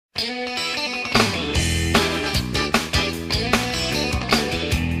The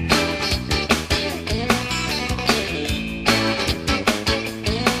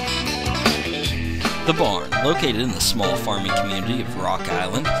barn, located in the small farming community of Rock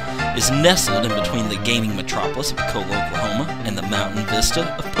Island, is nestled in between the gaming metropolis of Cola, Oklahoma, and the mountain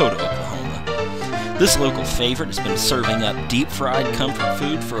vista of Poto, Oklahoma. This local favorite has been serving up deep-fried comfort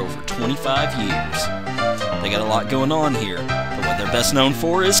food for over 25 years. They got a lot going on here, but what they're best known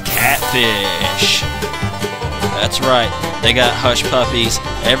for is catfish. That's right, they got hush puppies,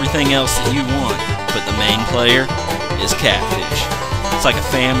 everything else that you want, but the main player is catfish. It's like a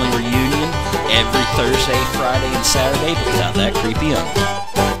family reunion every Thursday, Friday, and Saturday, but without that creepy uncle.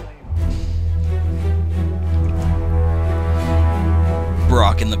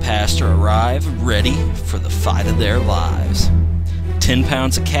 Brock and the pastor arrive, ready for the fight of their lives. 10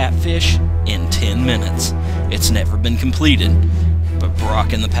 pounds of catfish in 10 minutes. It's never been completed, but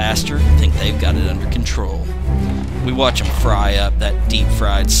Brock and the pastor think they've got it under control. We watch them fry up that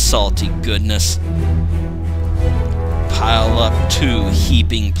deep-fried, salty goodness. Pile up 2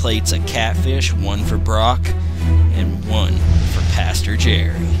 heaping plates of catfish, one for Brock and one for Pastor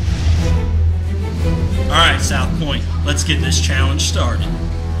Jerry. Alright, Southpointe, let's get this challenge started.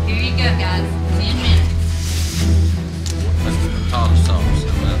 Here you go, guys. 10 minutes. Let's put the tartar sauce.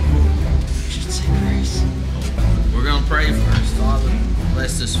 You should say grace. We're going to pray first. Father,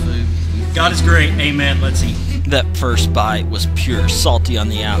 bless this food. God is great. Amen. Let's eat. That first bite was pure, salty on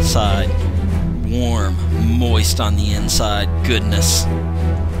the outside, warm, moist on the inside goodness.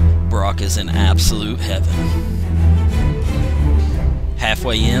 Brock is in absolute heaven.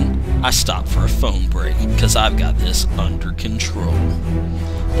 Halfway in, I stop for a phone break, because I've got this under control.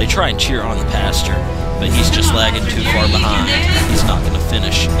 They try and cheer on the pastor, but he's just lagging too far behind. He's not going to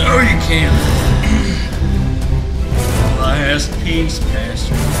finish. No, you can't. Last piece,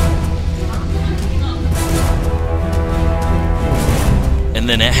 Pastor. And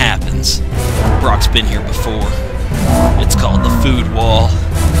then it happens. Brock's been here before. It's called the food wall,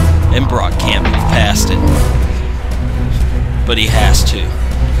 and Brock can't move past it. But he has to.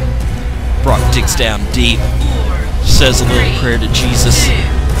 Brock digs down deep, says a little prayer to Jesus,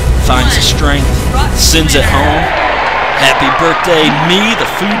 finds the strength, sends it home. Happy birthday, me, the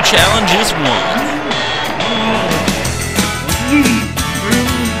food challenge is won.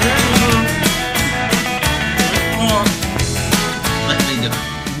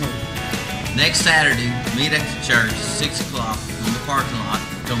 Next Saturday, meet at the church, 6 o'clock, in the parking lot.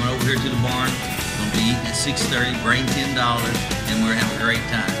 Coming over here to the barn. Going to be eating at 6:30, bring $10, and we're having a great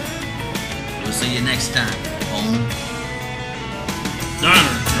time. We'll see you next time on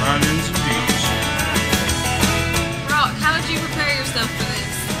Diner, Drive-Ins, and Beers. Brock, how would you prepare yourself for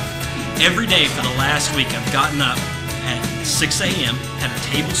this? Every day for the last week, I've gotten up at 6 a.m., had a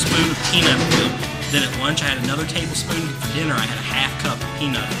tablespoon of peanut milk. Then at lunch, I had another tablespoon. For dinner, I had a half cup of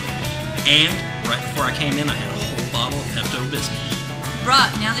peanut milk. And right before I came in, I had a whole bottle of Pepto-Bismol. Brock,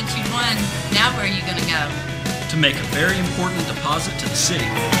 now that you've won, now where are you going to go? To make a very important deposit to the city.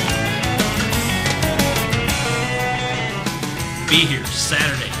 Be here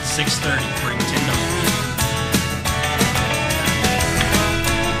Saturday, 6:30, bring $10.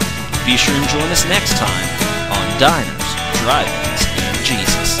 Be sure and join us next time on Diners, Drive-Ins, and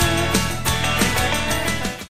Jesus.